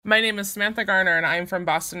My name is Samantha Garner, and I'm from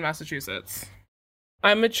Boston, Massachusetts.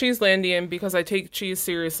 I'm a Cheeselandian because I take cheese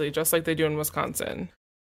seriously, just like they do in Wisconsin.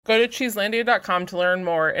 Go to cheeselandia.com to learn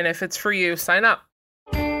more, and if it's for you, sign up.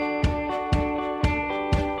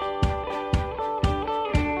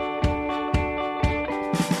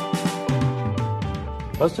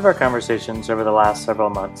 Most of our conversations over the last several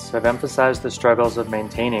months have emphasized the struggles of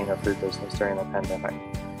maintaining a food business during the pandemic,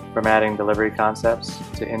 from adding delivery concepts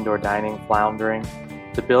to indoor dining floundering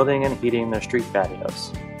to building and heating their street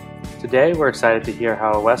patios. Today, we're excited to hear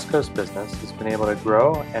how a West Coast business has been able to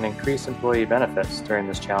grow and increase employee benefits during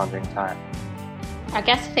this challenging time. Our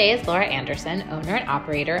guest today is Laura Anderson, owner and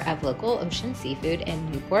operator of Local Ocean Seafood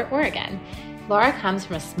in Newport, Oregon. Laura comes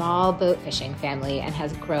from a small boat fishing family and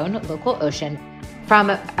has grown Local Ocean from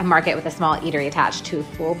a market with a small eatery attached to a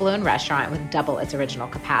full-blown restaurant with double its original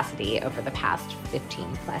capacity over the past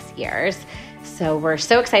 15 plus years. So we're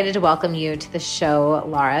so excited to welcome you to the show,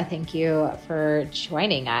 Laura. Thank you for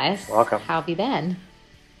joining us. Welcome. How have you been?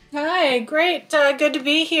 Hi, great. Good to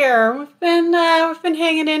be here. We've been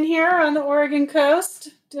hanging in here on the Oregon coast,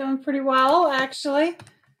 doing pretty well, actually.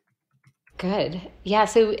 Good. Yeah.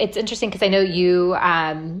 So it's interesting because I know you,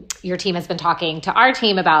 your team has been talking to our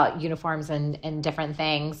team about uniforms and different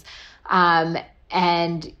things.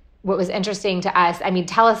 And what was interesting to us,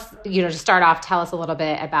 tell us, to start off, tell us a little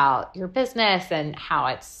bit about your business and how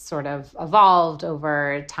it's sort of evolved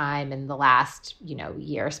over time in the last,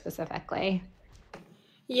 year specifically.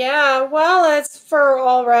 Yeah, well, as for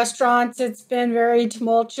all restaurants, it's been very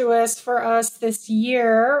tumultuous for us this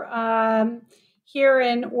year. Here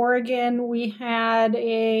in Oregon, we had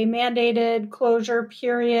a mandated closure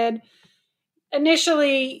period.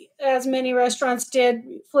 Initially, as many restaurants did,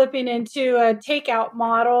 flipping into a takeout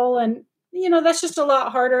model. And, that's just a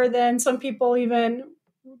lot harder than some people even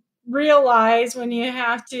realize when you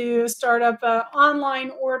have to start up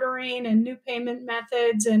online ordering and new payment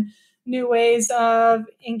methods and new ways of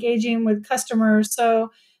engaging with customers.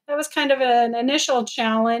 So that was kind of an initial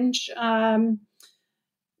challenge.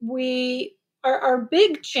 Our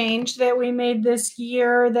big change that we made this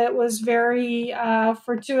year that was very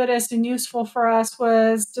fortuitous and useful for us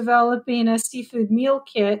was developing a seafood meal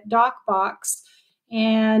kit, Dock Box.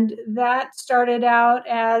 And that started out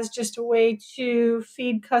as just a way to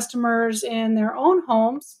feed customers in their own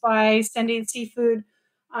homes by sending seafood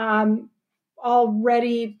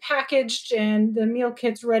already packaged and the meal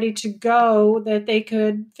kits ready to go that they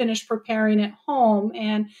could finish preparing at home.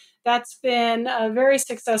 And that's been a very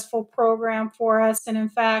successful program for us. And in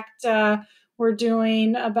fact, we're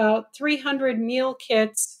doing about 300 meal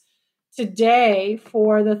kits today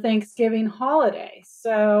for the Thanksgiving holiday.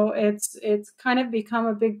 So it's kind of become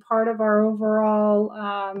a big part of our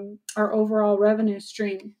overall revenue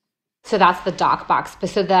stream. So that's the Dock Box.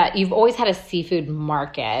 So that you've always had a seafood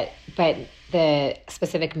market, but the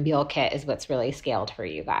specific meal kit is what's really scaled for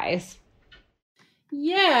you guys.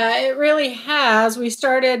 Yeah, it really has. We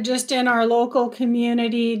started just in our local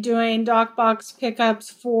community doing Dock Box pickups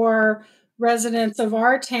for residents of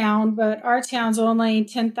our town, but our town's only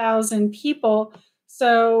 10,000 people.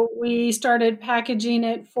 So we started packaging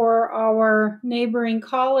it for our neighboring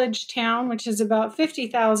college town, which is about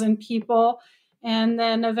 50,000 people, and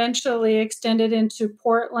then eventually extended into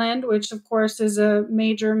Portland, which of course is a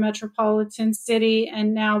major metropolitan city,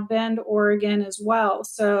 and now Bend, Oregon as well.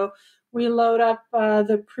 So we load up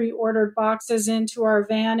the pre-ordered boxes into our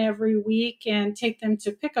van every week and take them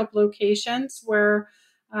to pickup locations where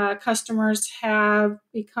customers have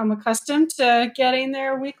become accustomed to getting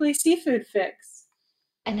their weekly seafood fix.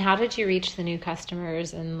 And how did you reach the new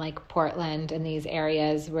customers in like Portland and these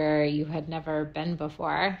areas where you had never been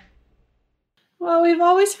before? Well, we've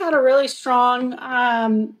always had a really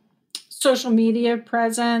strong social media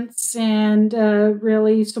presence and a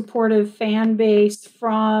really supportive fan base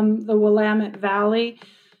from the Willamette Valley.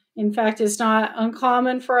 In fact, it's not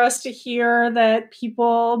uncommon for us to hear that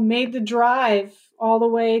people made the drive all the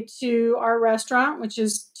way to our restaurant, which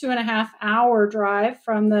is 2.5 hour drive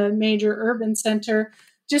from the major urban center,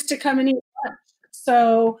 just to come and eat lunch.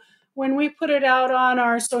 So when we put it out on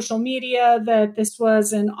our social media that this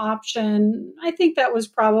was an option, I think that was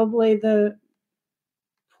probably the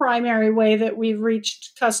primary way that we've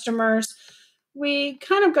reached customers. We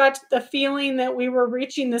kind of got the feeling that we were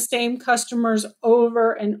reaching the same customers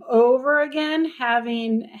over and over again,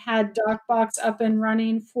 having had DocBox up and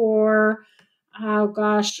running for,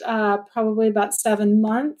 probably about 7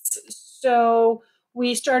 months. So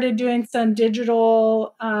we started doing some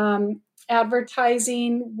digital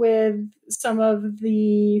advertising with some of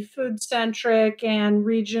the food-centric and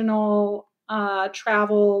regional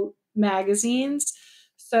travel magazines.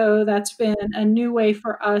 So that's been a new way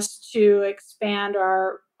for us to expand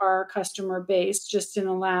our customer base just in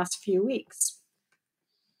the last few weeks.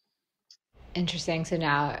 Interesting. So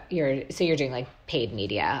now you're doing like paid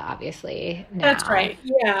media, obviously, That's now. right.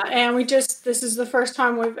 Yeah. And this is the first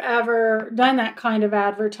time we've ever done that kind of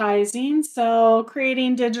advertising. So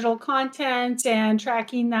creating digital content and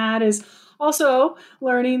tracking that is also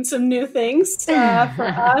learning some new things for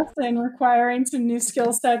us and requiring some new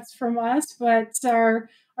skill sets from us. But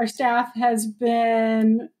our staff has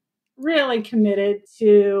been really committed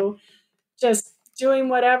to just doing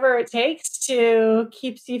whatever it takes to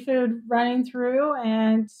keep seafood running through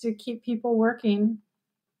and to keep people working.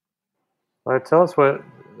 Well, tell us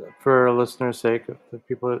for listeners' sake, the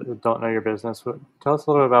people who don't know your business, tell us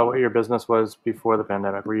a little bit about what your business was before the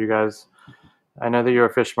pandemic. Were you guys, I know that you're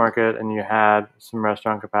a fish market and you had some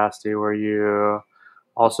restaurant capacity. Were you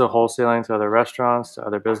also wholesaling to other restaurants, to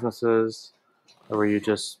other businesses, or were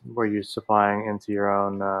you supplying into your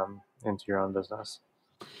own business?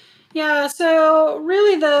 Yeah, so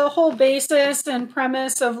really the whole basis and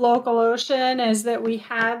premise of Local Ocean is that we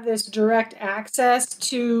have this direct access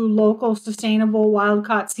to local, sustainable, wild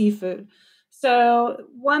caught seafood. So,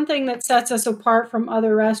 one thing that sets us apart from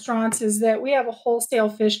other restaurants is that we have a wholesale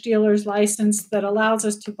fish dealer's license that allows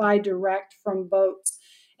us to buy direct from boats.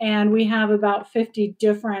 And we have about 50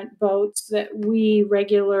 different boats that we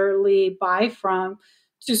regularly buy from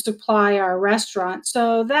to supply our restaurant.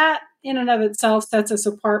 So that in and of itself sets us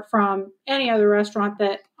apart from any other restaurant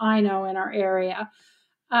that I know in our area.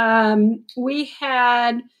 We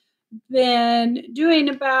had been doing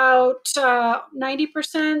about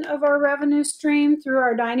 90% of our revenue stream through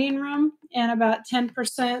our dining room and about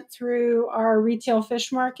 10% through our retail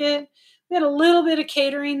fish market. We had a little bit of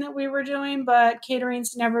catering that we were doing, but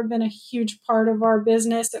catering's never been a huge part of our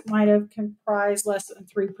business. It might have comprised less than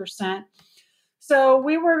 3%. So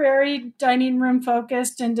we were very dining room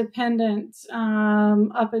focused, independent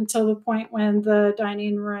up until the point when the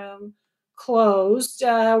dining room closed.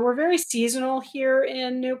 We're very seasonal here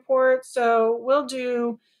in Newport, so we'll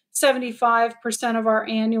do 75% of our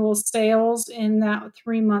annual sales in that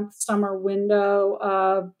 3-month summer window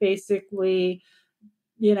of basically,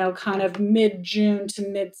 kind of mid-June to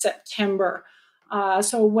mid-September.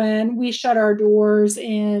 So when we shut our doors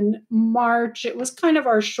in March, it was kind of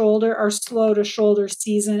our slow to shoulder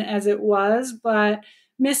season as it was, but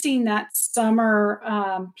missing that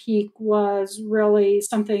summer peak was really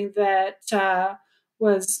something that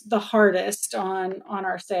was the hardest on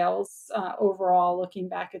our sales overall, looking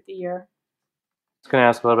back at the year. I was going to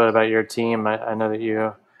ask a little bit about your team. I know that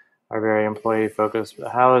you are very employee focused.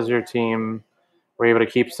 How is your team? Were you able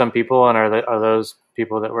to keep some people, and are those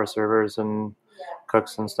people that were servers and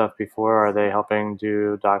cooks and stuff before, are they helping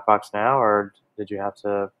do DocBox now, or did you have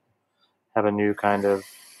to have a new kind of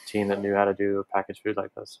team that knew how to do packaged food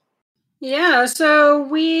like this? Yeah, so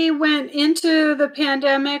we went into the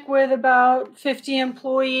pandemic with about 50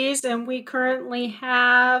 employees, and we currently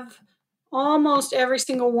have almost every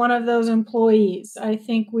single one of those employees. I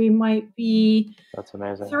think we might be That's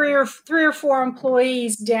amazing. three or four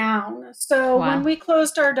employees down. So Wow. when we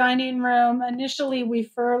closed our dining room, initially we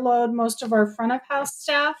furloughed most of our front of house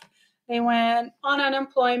staff. They went on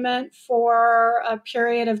unemployment for a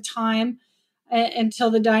period of time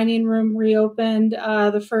until the dining room reopened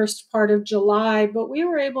the first part of July. But we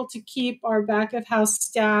were able to keep our back of house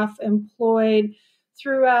staff employed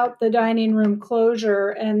throughout the dining room closure,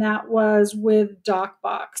 and that was with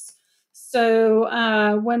DocBox.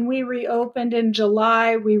 So when we reopened in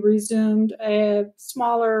July, we resumed a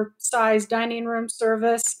smaller size dining room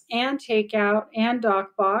service and takeout and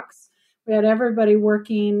DocBox. We had everybody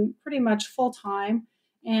working pretty much full time.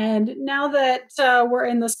 And now that we're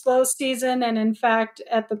in the slow season, and in fact,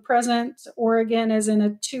 at the present, Oregon is in a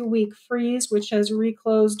 2-week freeze, which has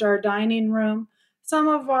reclosed our dining room. Some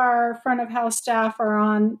of our front of house staff are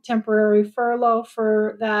on temporary furlough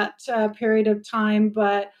for that period of time,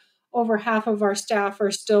 but over half of our staff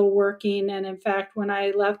are still working. And in fact, when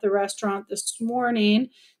I left the restaurant this morning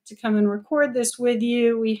to come and record this with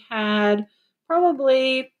you, we had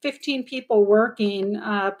probably 15 people working,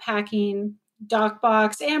 packing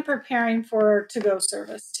DocBox and preparing for to-go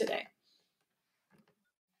service today.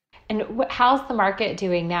 And how's the market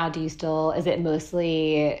doing now? Is it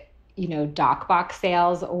mostly, DocBox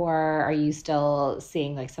sales, or are you still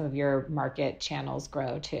seeing like some of your market channels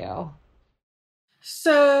grow too?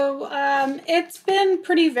 So it's been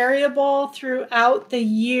pretty variable throughout the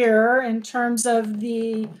year in terms of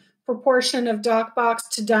the proportion of DocBox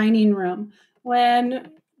to dining room.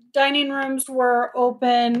 When dining rooms were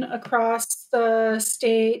open across the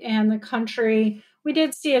state and the country, we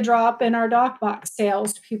did see a drop in our dock box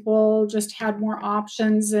sales. People just had more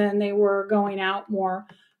options and they were going out more.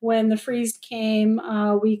 When the freeze came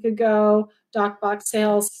a week ago, dock box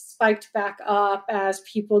sales spiked back up as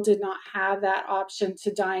people did not have that option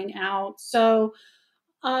to dine out. So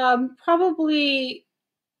probably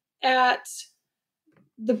at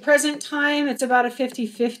the present time, it's about a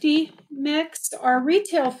 50-50 mix. Our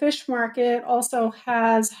retail fish market also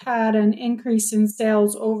has had an increase in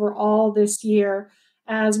sales overall this year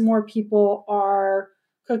as more people are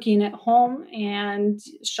cooking at home and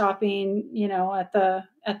shopping,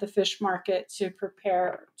 at the fish market to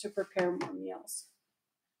prepare more meals.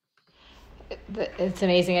 It's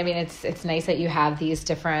amazing. I mean, it's nice that you have these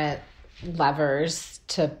different levers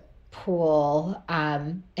to pull.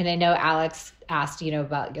 And I know Alex asked,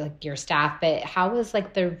 about like your staff, but how was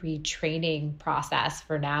like the retraining process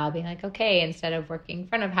for now being like, okay, instead of working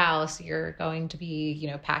front of house, you're going to be,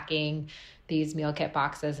 packing these meal kit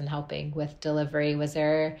boxes and helping with delivery. Was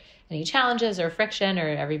there any challenges or friction, or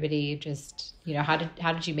everybody just, how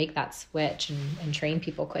did you make that switch and train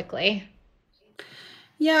people quickly?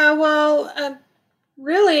 Yeah, well,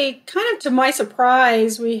 really, kind of to my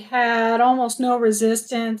surprise, we had almost no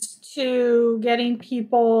resistance to getting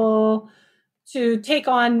people to take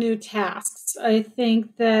on new tasks. I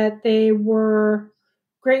think that they were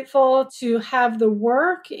grateful to have the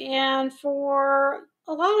work, and for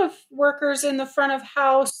a lot of workers in the front of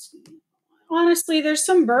house, honestly, there's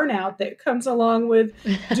some burnout that comes along with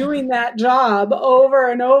doing that job over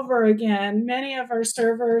and over again. Many of our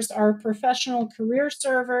servers are professional career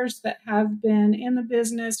servers that have been in the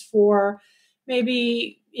business for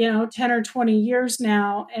maybe 10 or 20 years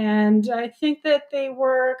now, and I think that they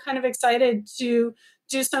were kind of excited to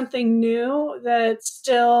do something new that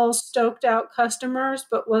still stoked out customers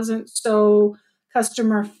but wasn't so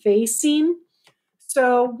customer facing.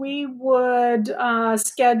 So we would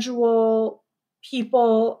schedule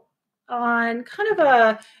people on kind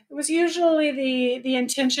of it was usually the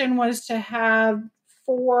intention was to have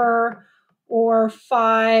 4 or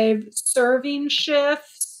 5 serving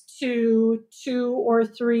shifts to 2 or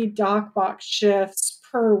 3 dock box shifts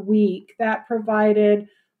per week. That provided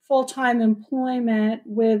full-time employment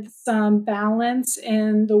with some balance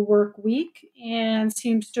in the work week and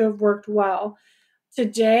seems to have worked well.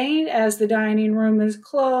 Today, as the dining room is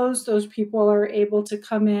closed, those people are able to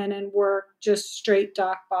come in and work just straight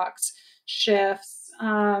dock box shifts.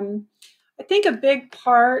 I think a big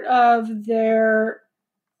part of their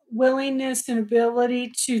willingness and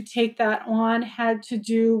ability to take that on had to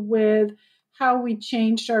do with how we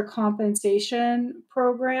changed our compensation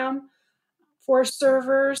program for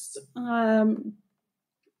servers.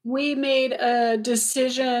 We made a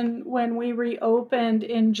decision when we reopened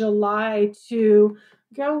in July to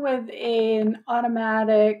go with an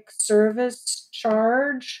automatic service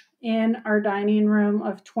charge in our dining room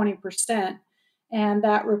of 20%, and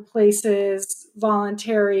that replaces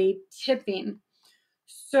voluntary tipping.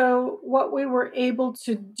 So what we were able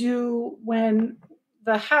to do when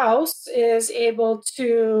the house is able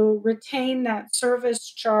to retain that service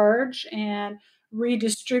charge and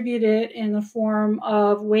redistribute it in the form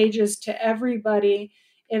of wages to everybody,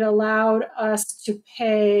 it allowed us to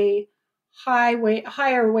pay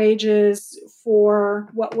higher wages for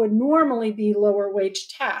what would normally be lower wage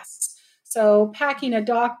tasks. So packing a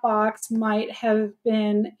dock box might have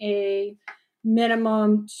been a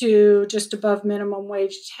minimum to just above minimum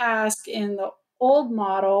wage task in the old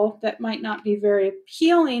model that might not be very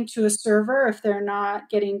appealing to a server if they're not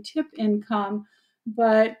getting tip income.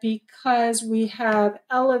 But because we have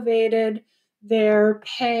elevated their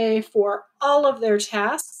pay for all of their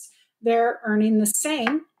tasks, they're earning the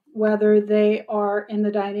same whether they are in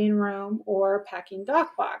the dining room or packing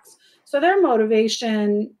dock box. So their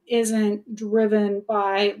motivation isn't driven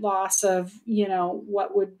by loss of,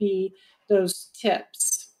 what would be those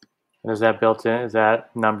tips. And is that built in? Is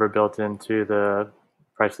that number built into the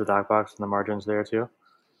price of the dock box and the margins there too?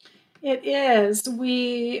 It is.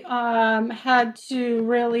 We had to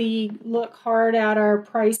really look hard at our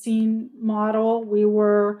pricing model. We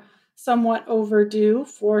were somewhat overdue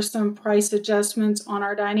for some price adjustments on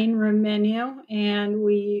our dining room menu, and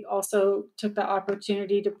we also took the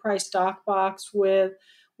opportunity to price dock box with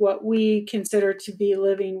what we consider to be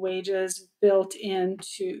living wages built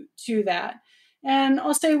into that. And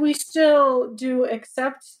I'll say we still do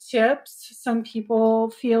accept tips. Some people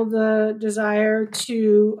feel the desire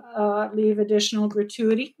to leave additional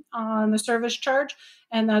gratuity on the service charge,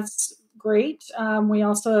 and that's great. We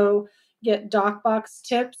also get dock box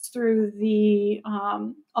tips through the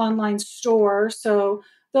online store. So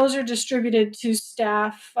those are distributed to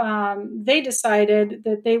staff. They decided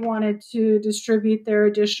that they wanted to distribute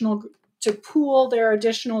to pool their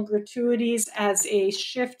additional gratuities as a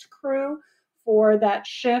shift crew for that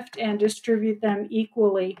shift and distribute them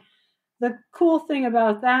equally. The cool thing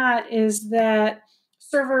about that is that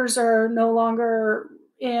servers are no longer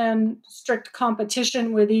in strict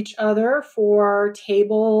competition with each other for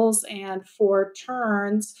tables and for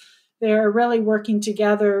turns. They're really working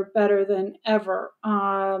together better than ever.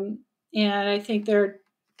 And I think their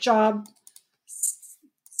job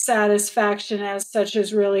satisfaction as such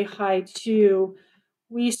is really high too.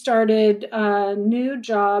 We started a new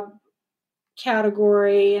job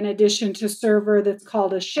category in addition to server that's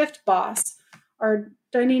called a shift boss. Our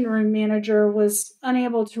dining room manager was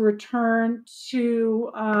unable to return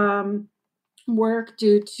to work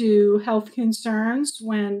due to health concerns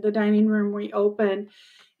when the dining room reopened.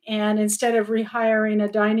 And instead of rehiring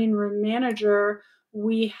a dining room manager,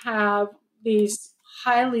 we have these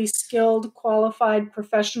highly skilled, qualified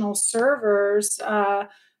professional servers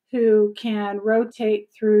who can rotate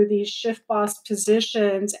through these shift boss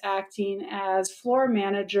positions, acting as floor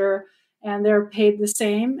manager, and they're paid the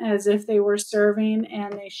same as if they were serving,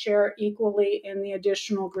 and they share equally in the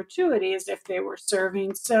additional gratuities if they were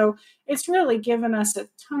serving. So it's really given us a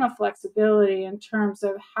ton of flexibility in terms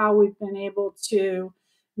of how we've been able to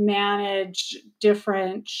manage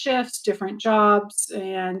different shifts, different jobs,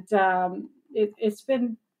 and it's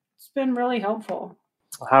been really helpful.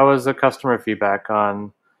 How was the customer feedback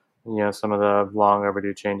on, some of the long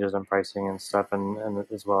overdue changes in pricing and stuff, and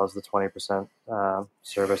as well as the 20%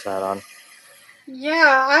 service add-on?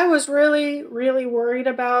 Yeah, I was really, really worried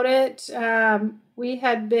about it. We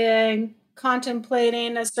had been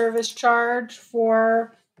contemplating a service charge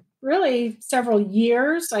for really several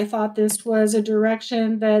years. I thought this was a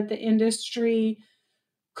direction that the industry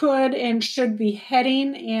could and should be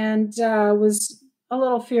heading, and was a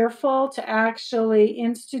little fearful to actually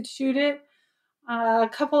institute it. A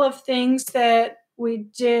couple of things that we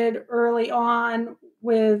did early on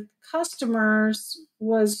with customers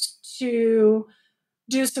was to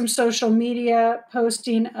do some social media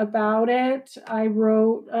posting about it. I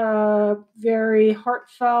wrote a very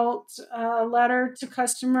heartfelt letter to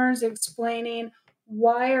customers explaining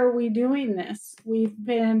why are we doing this. We've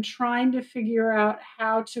been trying to figure out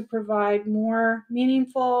how to provide more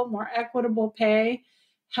meaningful, more equitable pay,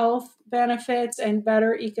 health benefits, and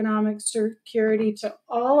better economic security to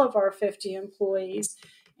all of our 50 employees.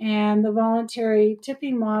 And the voluntary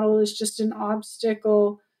tipping model is just an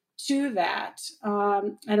obstacle to that.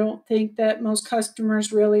 I don't think that most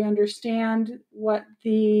customers really understand what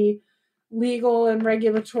the legal and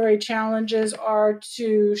regulatory challenges are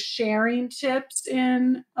to sharing tips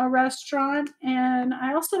in a restaurant. And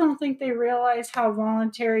I also don't think they realize how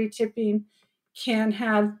voluntary tipping can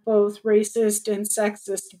have both racist and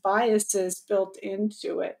sexist biases built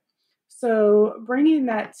into it. So bringing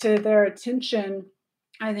that to their attention,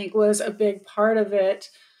 I think, was a big part of it,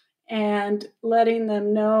 and letting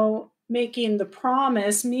them know, making the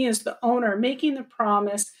promise, me as the owner, making the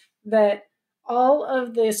promise that all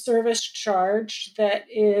of the service charge that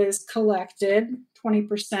is collected,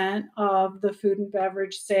 20% of the food and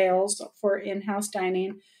beverage sales for in-house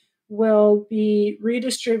dining, will be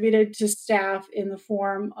redistributed to staff in the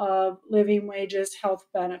form of living wages, health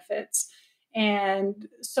benefits. And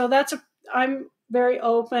so I'm very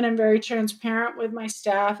open and very transparent with my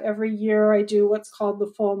staff. Every year I do what's called the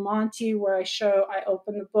full Monty, where I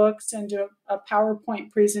open the books and do a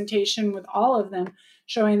PowerPoint presentation with all of them,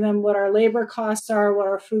 showing them what our labor costs are, what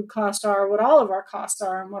our food costs are, what all of our costs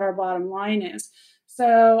are, and what our bottom line is.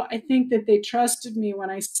 So I think that they trusted me when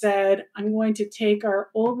I said, I'm going to take our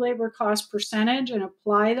old labor cost percentage and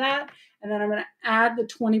apply that, and then I'm going to add the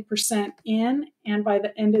 20% in. And by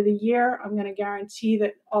the end of the year, I'm going to guarantee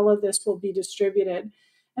that all of this will be distributed.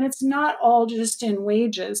 And it's not all just in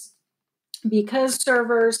wages, because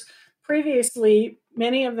servers previously,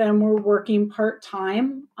 many of them were working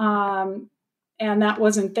part-time, and that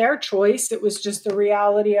wasn't their choice. It was just the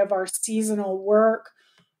reality of our seasonal work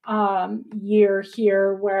year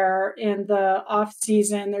here, where in the off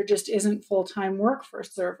season there just isn't full-time work for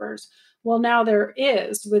servers. Well, now there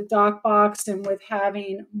is, with DocBox and with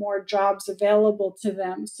having more jobs available to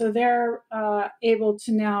them. So they're able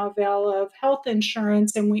to now avail of health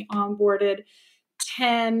insurance, and we onboarded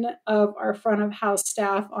 10 of our front of house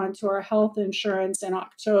staff onto our health insurance in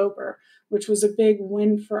October, which was a big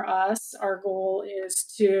win for us. Our goal is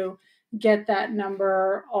to get that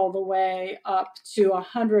number all the way up to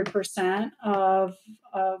 100% of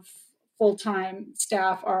full-time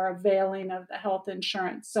staff are availing of the health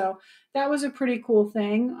insurance. So that was a pretty cool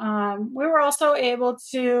thing. We were also able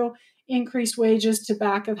to increase wages to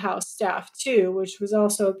back of house staff too, which was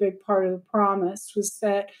also a big part of the promise, was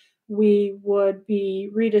that we would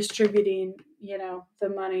be redistributing, the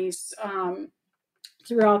monies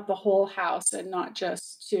throughout the whole house and not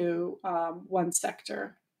just to one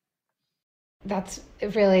sector. That's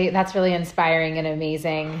really inspiring and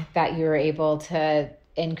amazing that you were able to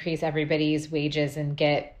increase everybody's wages and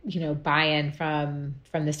get, buy-in from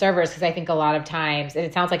the servers. Because I think a lot of times, and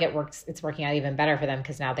it sounds like it's working out even better for them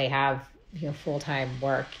because now they have, full-time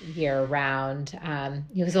work year round.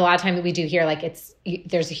 Because a lot of times we do hear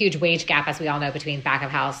there's a huge wage gap, as we all know, between back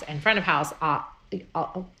of house and front of house,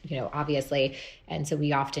 obviously. And so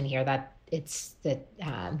we often hear that it's that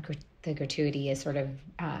the gratuity is sort of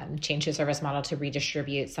changed the service model to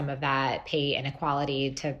redistribute some of that pay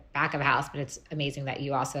inequality to back of house. But it's amazing that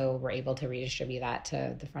you also were able to redistribute that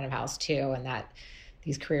to the front of house too, and that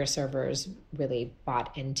these career servers really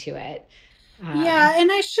bought into it. Yeah,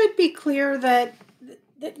 and I should be clear that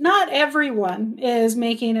not everyone is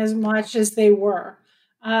making as much as they were.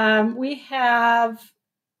 We have,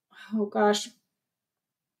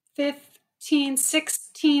 15,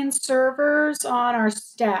 16 servers on our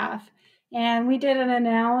staff. And we did an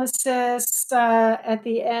analysis at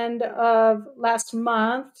the end of last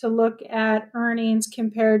month to look at earnings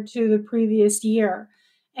compared to the previous year.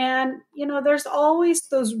 And, there's always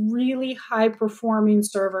those really high performing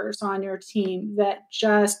servers on your team that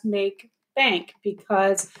just make bank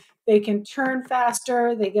because they can turn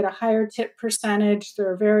faster, they get a higher tip percentage,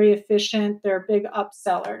 they're very efficient, they're big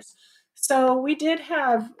upsellers. So we did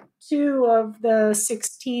have 2 of the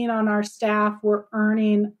 16 on our staff were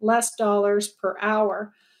earning less dollars per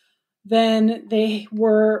hour than they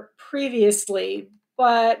were previously.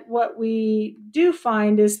 But what we do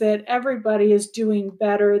find is that everybody is doing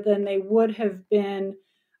better than they would have been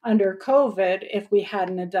under COVID if we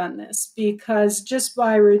hadn't have done this, because just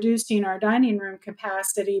by reducing our dining room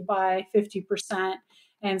capacity by 50%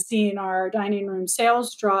 and seeing our dining room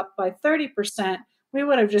sales drop by 30%, we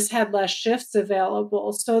would have just had less shifts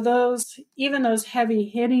available. So even those heavy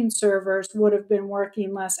hitting servers would have been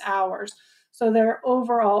working less hours. So their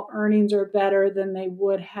overall earnings are better than they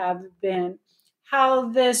would have been. How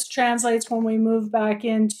this translates when we move back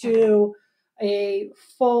into a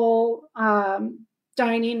full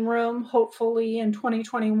dining room, hopefully in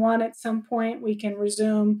 2021 at some point, we can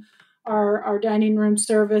resume our dining room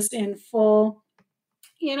service in full.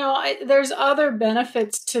 There's other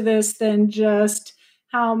benefits to this than just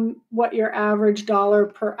what your average dollar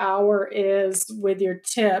per hour is with your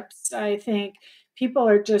tips. I think people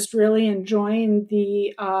are just really enjoying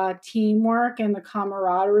the teamwork and the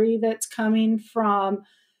camaraderie that's coming from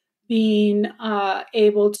being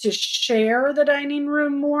able to share the dining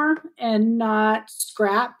room more and not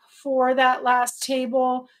scrap for that last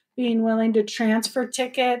table, being willing to transfer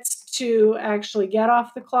tickets to actually get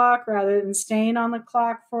off the clock rather than staying on the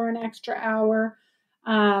clock for an extra hour.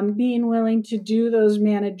 Being willing to do those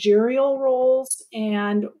managerial roles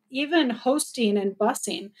and even hosting and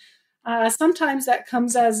busing. Sometimes that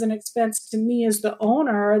comes as an expense to me as the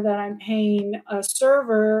owner, that I'm paying a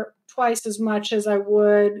server twice as much as I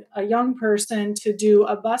would a young person to do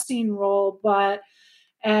a busing role. But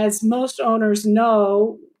as most owners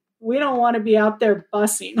know, we don't want to be out there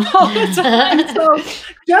bussing all the time. So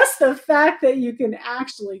just the fact that you can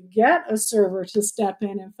actually get a server to step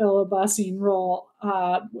in and fill a bussing role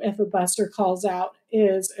if a busser calls out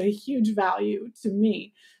is a huge value to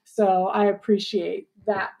me. So I appreciate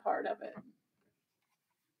that part of it.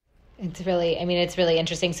 It's really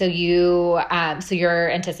interesting. So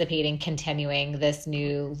you're anticipating continuing this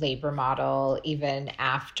new labor model even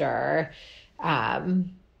after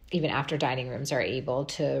dining rooms are able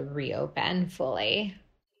to reopen fully.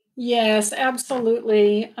 Yes,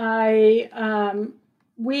 absolutely.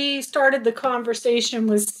 We started the conversation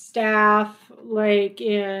with staff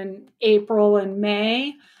in April and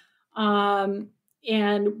May,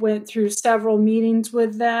 and went through several meetings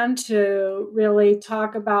with them to really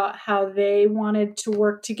talk about how they wanted to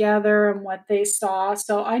work together and what they saw.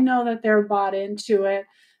 So I know that they're bought into it.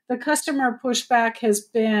 The customer pushback has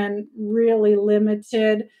been really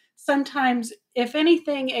limited. Sometimes, if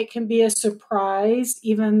anything, it can be a surprise,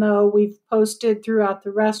 even though we've posted throughout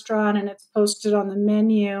the restaurant and it's posted on the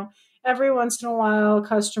menu. Every once in a while, a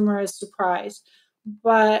customer is surprised.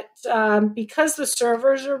 But because the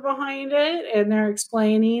servers are behind it and they're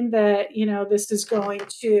explaining that, this is going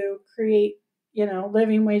to create,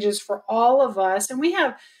 living wages for all of us. And we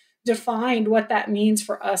have defined what that means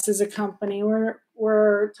for us as a company. We're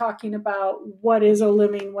we're talking about what is a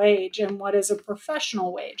living wage and what is a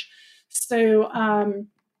professional wage. So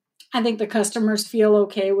I think the customers feel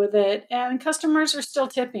okay with it, and customers are still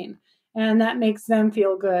tipping, and that makes them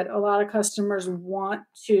feel good. A lot of customers want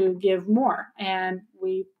to give more, and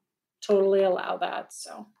we totally allow that.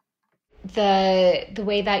 So the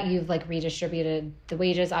way that you've like redistributed the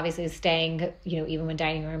wages obviously is staying, even when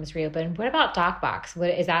dining rooms reopen. What about DocBox?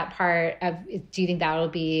 What is that part of? Do you think that will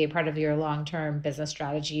be part of your long-term business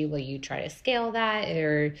strategy? Will you try to scale that,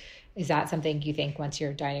 or is that something you think once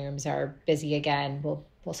your dining rooms are busy again will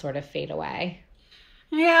sort of fade away?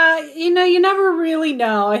 yeah, you never really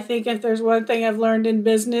know. I think if there's one thing I've learned in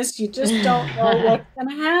business, you just don't know what's going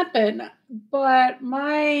to happen. But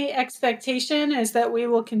my expectation is that we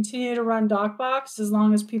will continue to run DocBox as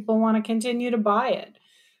long as people want to continue to buy it.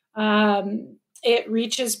 It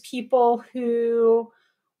reaches people who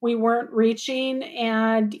we weren't reaching,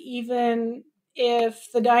 and even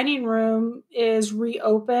if the dining room is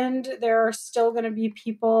reopened, there are still going to be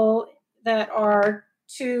people that are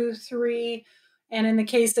 2, 3, and in the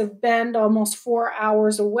case of Bend, almost 4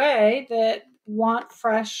 hours away that want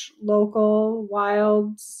fresh, local,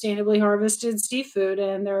 wild, sustainably harvested seafood.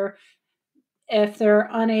 And if they're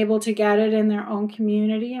unable to get it in their own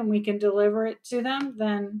community and we can deliver it to them,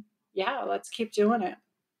 then yeah, let's keep doing it.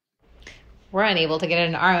 We're unable to get it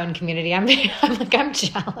in our own community. I'm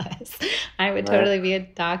jealous. I would totally be a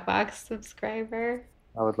DocBox subscriber.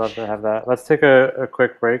 I would love to have that. Let's take a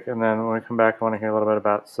quick break, and then when we come back, I want to hear a little bit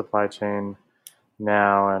about supply chain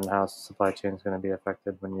now and how supply chain is going to be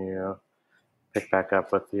affected when you pick back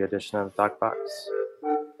up with the addition of DocBox.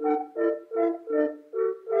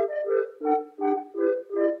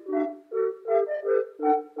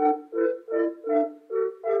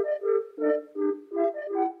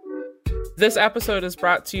 This episode is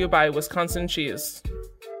brought to you by Wisconsin Cheese.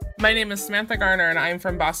 My name is Samantha Garner, and I'm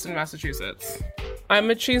from Boston, Massachusetts. I'm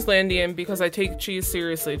a Cheeselandian because I take cheese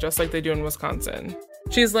seriously, just like they do in Wisconsin.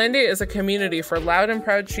 Cheeselandia is a community for loud and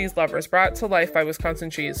proud cheese lovers brought to life by Wisconsin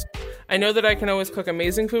Cheese. I know that I can always cook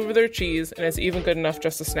amazing food with their cheese, and it's even good enough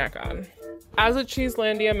just to snack on. As a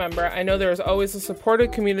Cheeselandia member, I know there is always a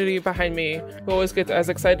supportive community behind me who always gets as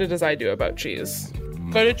excited as I do about cheese.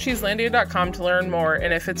 Go to cheeselandia.com to learn more,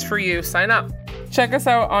 and if it's for you, sign up. Check us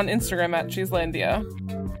out on Instagram at Cheeselandia.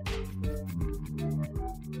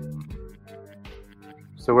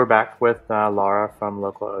 So we're back with Laura from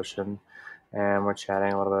Local Ocean, and we're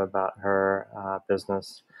chatting a little bit about her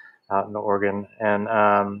business out in Oregon.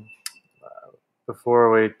 And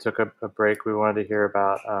before we took a break, we wanted to hear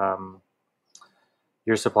about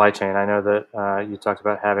your supply chain. I know that you talked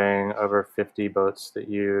about having over 50 boats that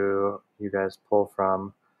you guys pull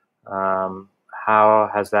from. How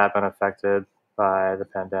has that been affected by the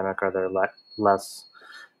pandemic? Are there less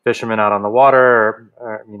fishermen out on the water,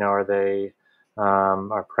 or are they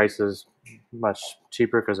are prices much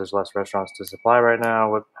cheaper because there's less restaurants to supply right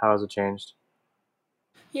now? How has it changed?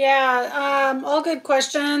 Yeah, all good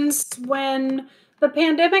questions. When the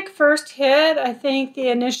pandemic first hit, I think the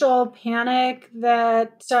initial panic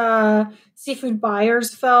that seafood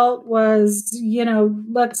buyers felt was,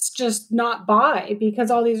 let's just not buy because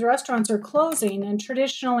all these restaurants are closing. And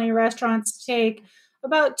traditionally, restaurants take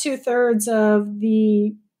about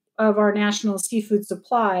 2/3 of our national seafood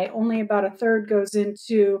supply. Only about 1/3 goes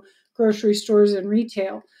into grocery stores and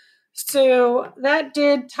retail. So that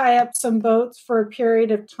did tie up some boats for a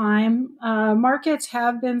period of time. Markets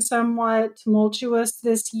have been somewhat tumultuous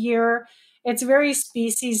this year. It's very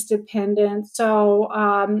species dependent, so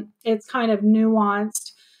it's kind of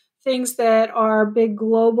nuanced. Things that are big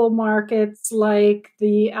global markets like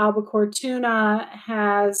the albacore tuna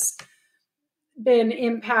has been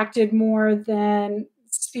impacted more than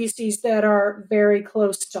species that are very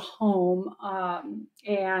close to home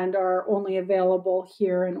and are only available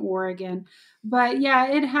here in Oregon. But yeah,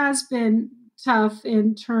 it has been tough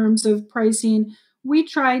in terms of pricing. We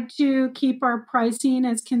tried to keep our pricing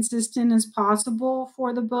as consistent as possible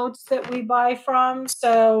for the boats that we buy from.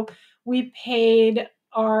 So we paid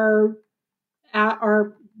our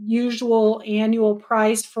usual annual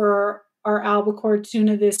price for our albacore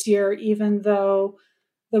tuna this year, even though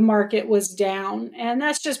the market was down. And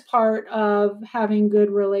that's just part of having good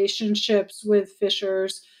relationships with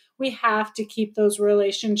fishers. We have to keep those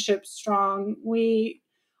relationships strong.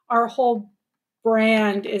 Our whole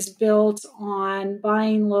brand is built on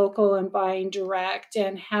buying local and buying direct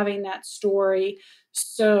and having that story.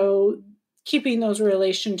 So keeping those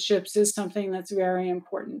relationships is something that's very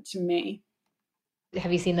important to me.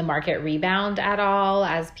 Have you seen the market rebound at all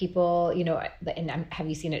as people, and have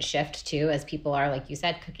you seen it shift too as people are, like you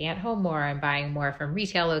said, cooking at home more and buying more from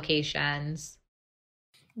retail locations?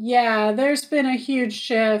 Yeah, there's been a huge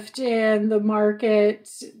shift in the market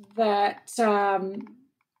that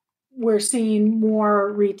we're seeing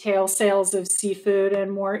more retail sales of seafood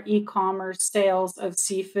and more e-commerce sales of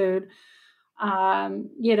seafood.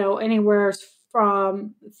 Anywhere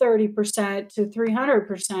from 30% to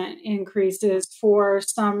 300% increases for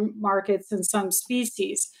some markets and some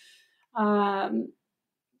species. Um,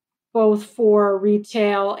 both for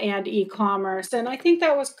retail and e-commerce. And I think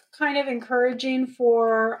that was kind of encouraging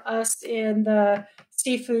for us in the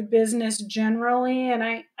seafood business generally. And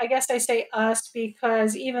I guess I say us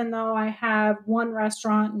because even though I have one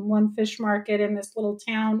restaurant and one fish market in this little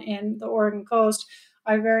town in the Oregon coast,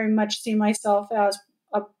 I very much see myself as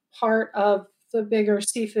a part of the bigger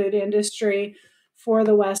seafood industry for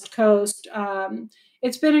the West Coast.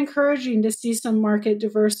 It's been encouraging to see some market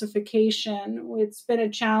diversification. It's been a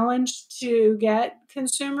challenge to get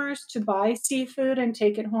consumers to buy seafood and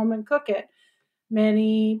take it home and cook it.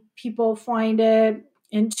 Many people find it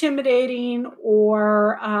intimidating,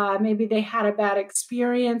 or maybe they had a bad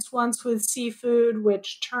experience once with seafood,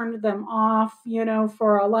 which turned them off,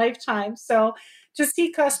 for a lifetime. So to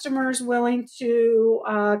see customers willing to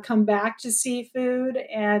come back to seafood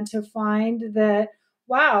and to find that,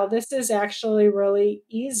 wow, this is actually really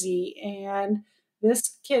easy and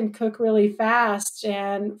this can cook really fast,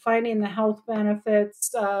 and finding the health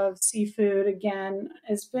benefits of seafood again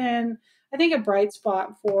has been, I think, a bright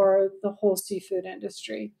spot for the whole seafood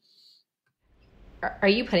industry. Are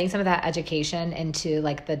you putting some of that education into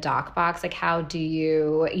like the dock box? Like how do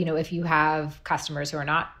you, if you have customers who are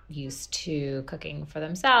not used to cooking for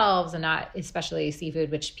themselves and not especially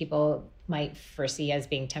seafood, which people might foresee as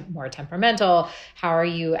being more temperamental, how are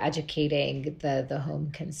you educating the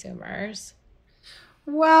home consumers?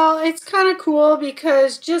 Well, it's kind of cool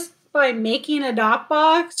because just by making a dock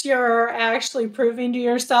box, you're actually proving to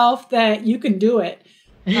yourself that you can do it.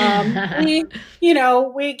 We,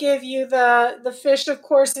 we give you the fish, of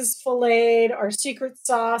course, is filleted. Our secret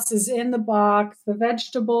sauce is in the box. The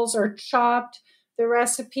vegetables are chopped. The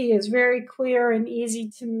recipe is very clear and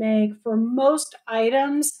easy to make. For most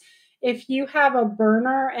items, if you have a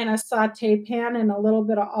burner and a saute pan and a little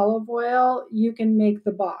bit of olive oil, you can make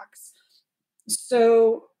the box.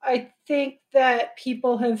 So I think that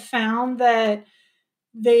people have found that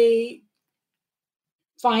they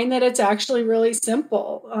find that it's actually really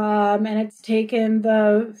simple, and it's taken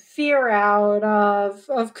the fear out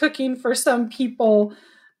of cooking for some people.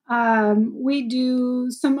 We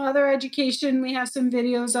do some other education. We have some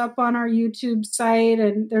videos up on our YouTube site,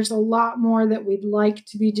 and there's a lot more that we'd like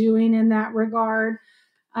to be doing in that regard.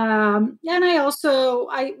 And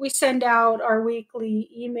we send out our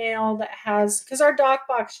weekly email that has, because our dock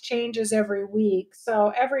box changes every week.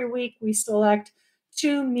 So every week we select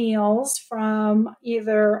 2 meals from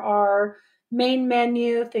either our main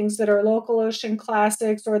menu, things that are local ocean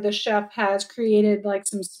classics, or the chef has created like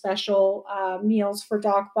some special meals for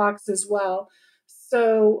dock box as well.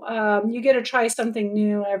 So you get to try something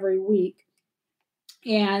new every week.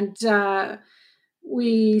 And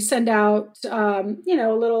we send out, a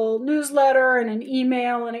little newsletter and an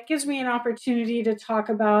email, and it gives me an opportunity to talk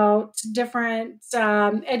about different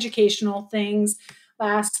educational things.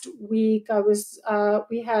 Last week,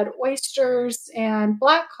 we had oysters and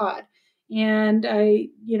black cod, and I,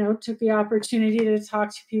 took the opportunity to talk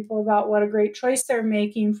to people about what a great choice they're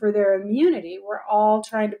making for their immunity. We're all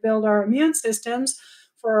trying to build our immune systems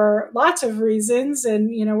for lots of reasons, and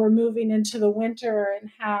we're moving into the winter, and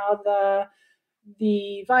how the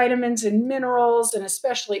vitamins and minerals, and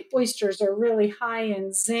especially oysters, are really high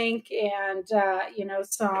in zinc and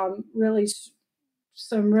some really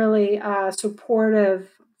supportive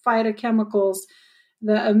phytochemicals.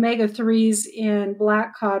 The omega-3s in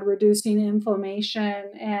black cod reducing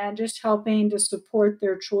inflammation and just helping to support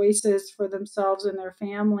their choices for themselves and their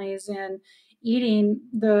families, and eating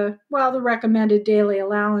the recommended daily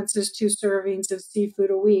allowance is 2 servings of seafood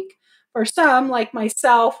a week. For some, like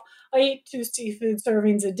myself, I eat 2 seafood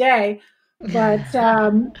servings a day. But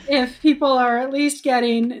if people are at least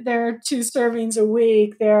getting their 2 servings a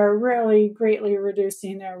week, they're really greatly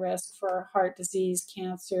reducing their risk for heart disease,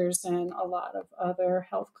 cancers, and a lot of other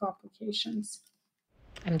health complications.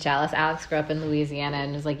 I'm jealous. Alex grew up in Louisiana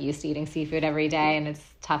and was like used to eating seafood every day, and it's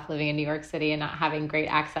tough living in New York City and not having great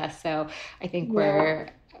access. So I think we're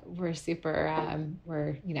super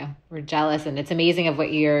we're jealous, and it's amazing of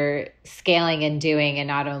what you're scaling and doing, and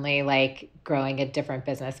not only like growing a different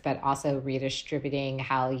business, but also redistributing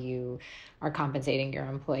how you are compensating your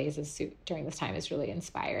employees during this time is really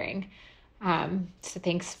inspiring. So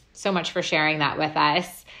thanks so much for sharing that with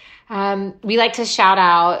us. We like to shout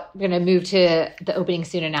out, we're going to move to the opening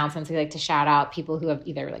soon announcements. We like to shout out people who have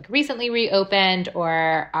either like recently reopened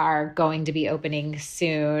or are going to be opening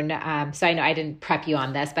soon. So I know I didn't prep you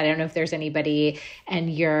on this, but I don't know if there's anybody in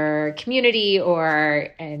your community or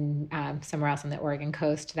in somewhere else on the Oregon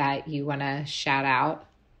coast that you want to shout out.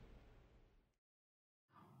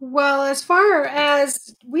 Well, as far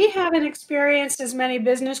as we haven't experienced as many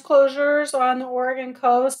business closures on the Oregon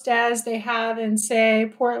coast as they have in,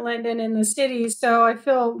 say, Portland and in the cities. So I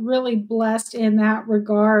feel really blessed in that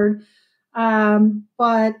regard.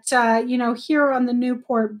 But here on the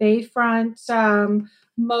Newport Bayfront,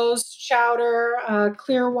 Moe's Chowder,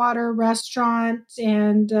 Clearwater Restaurant,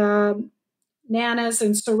 and Nana's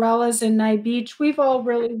and Sorella's in Nye Beach, we've all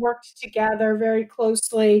really worked together very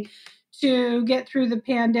closely to get through the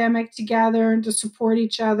pandemic together and to support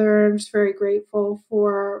each other. I'm just very grateful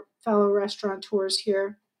for fellow restaurateurs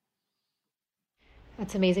here.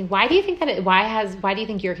 That's amazing. Why do you think why do you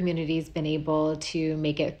think your community's been able to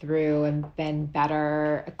make it through and been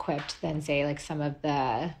better equipped than, say, like some of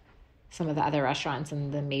the other restaurants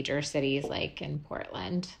in the major cities like in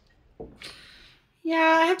Portland?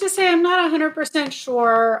 Yeah, I have to say I'm not 100%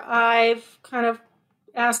 sure. I've kind of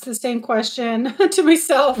asked the same question to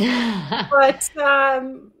myself, but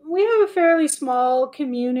we have a fairly small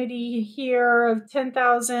community here of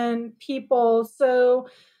 10,000 people. So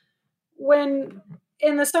when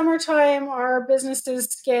in the summertime, our businesses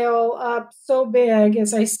scale up so big.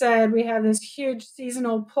 As I said, we have this huge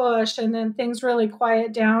seasonal push, and then things really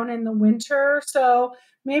quiet down in the winter. So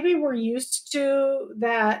maybe we're used to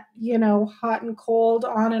that, hot and cold,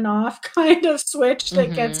 on and off kind of switch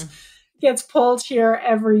that gets pulled here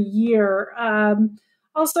every year.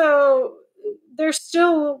 Also, there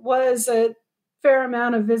still was a fair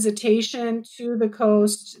amount of visitation to the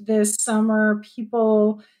coast this summer.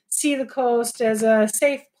 People see the coast as a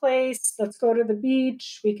safe place. Let's go to the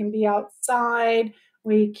beach. We can be outside.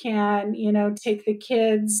 We can, take the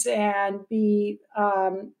kids and be,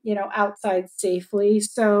 outside safely.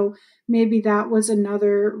 So maybe that was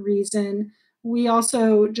another reason. We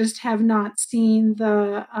also just have not seen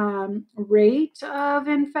the rate of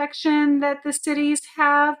infection that the cities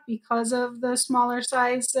have because of the smaller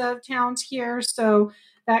size of towns here. So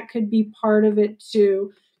that could be part of it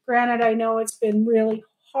too. Granted, I know it's been really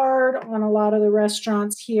hard on a lot of the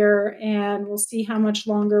restaurants here, and we'll see how much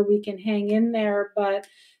longer we can hang in there. But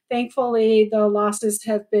thankfully, the losses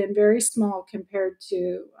have been very small compared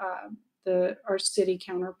to our city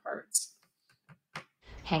counterparts.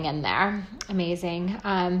 Hang in there. Amazing.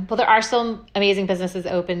 Well, there are still amazing businesses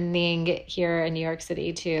opening here in New York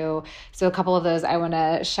City too. So a couple of those I want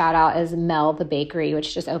to shout out is Mel the Bakery,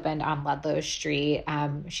 which just opened on Ludlow Street.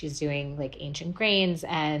 She's doing like ancient grains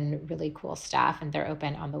and really cool stuff, and they're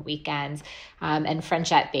open on the weekends. And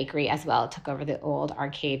Frenchette Bakery as well took over the old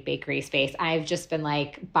arcade bakery space. I've just been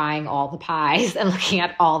like buying all the pies and looking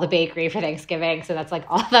at all the bakery for Thanksgiving. So that's like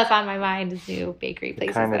all that's on my mind is new bakery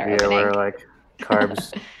places that are opening. Where like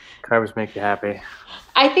carbs make you happy.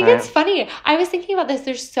 I think it's funny. I was thinking about this.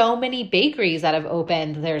 There's so many bakeries that have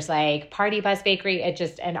opened. There's like Party Bus Bakery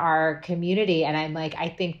in our community. And I'm like, I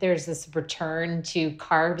think there's this return to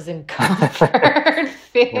carbs and comfort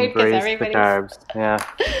food because everybody's the carbs. Yeah.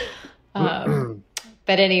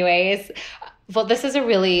 But anyways, well, this is a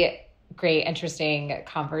really great, interesting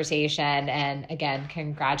conversation. And again,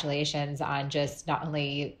 congratulations on just not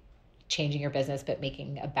only changing your business, but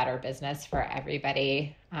making a better business for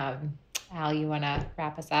everybody. Al, you want to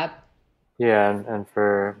wrap us up? Yeah, and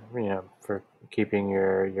for keeping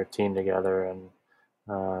your team together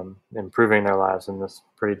and improving their lives in this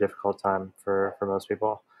pretty difficult time for most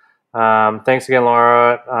people. Thanks again,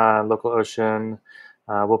 Laura. Local Ocean.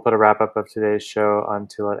 We'll put a wrap up of today's show on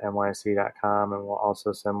till@nyc.com, and we'll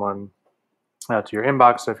also send one out to your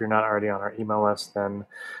inbox. So if you're not already on our email list, then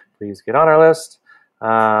please get on our list.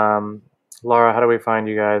 Laura, how do we find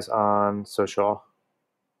you guys on social?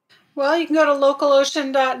 Well, you can go to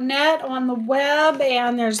localocean.net on the web,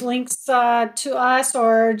 and there's links to us,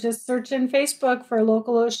 or just search in Facebook for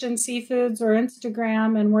Local Ocean Seafoods or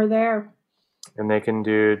Instagram, and we're there. And they can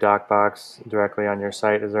do DocBox directly on your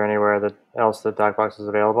site. Is there anywhere else that DocBox is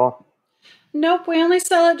available? Nope, we only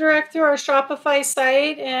sell it direct through our Shopify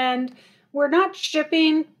site, and we're not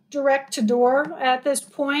shipping direct to door at this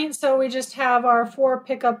point. So we just have our 4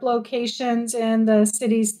 pickup locations in the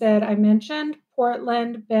cities that I mentioned: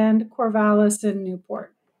 Portland, Bend, Corvallis, and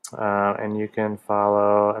Newport. And you can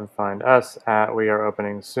follow and find us at We Are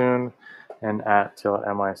Opening Soon and at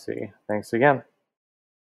till@nyc. Thanks again.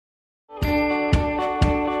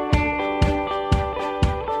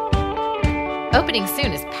 Opening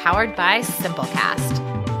Soon is powered by Simplecast.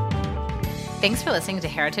 Thanks for listening to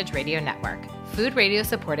Heritage Radio Network, food radio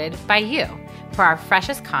supported by you. For our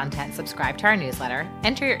freshest content, subscribe to our newsletter,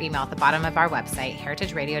 enter your email at the bottom of our website,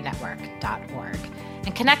 heritageradionetwork.org,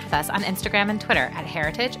 and connect with us on Instagram and Twitter at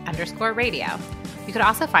heritage_radio. You could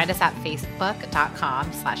also find us at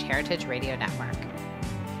facebook.com/Heritage Radio Network.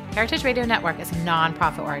 Heritage Radio Network is a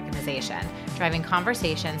nonprofit organization driving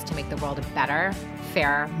conversations to make the world a better,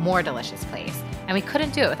 fairer, more delicious place. And we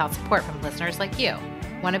couldn't do it without support from listeners like you.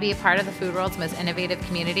 Want to be a part of the food world's most innovative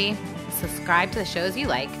community? Subscribe to the shows you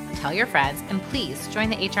like, tell your friends, and please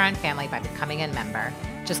join the HRN family by becoming a member.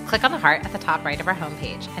 Just click on the heart at the top right of our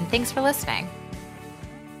homepage. And thanks for listening.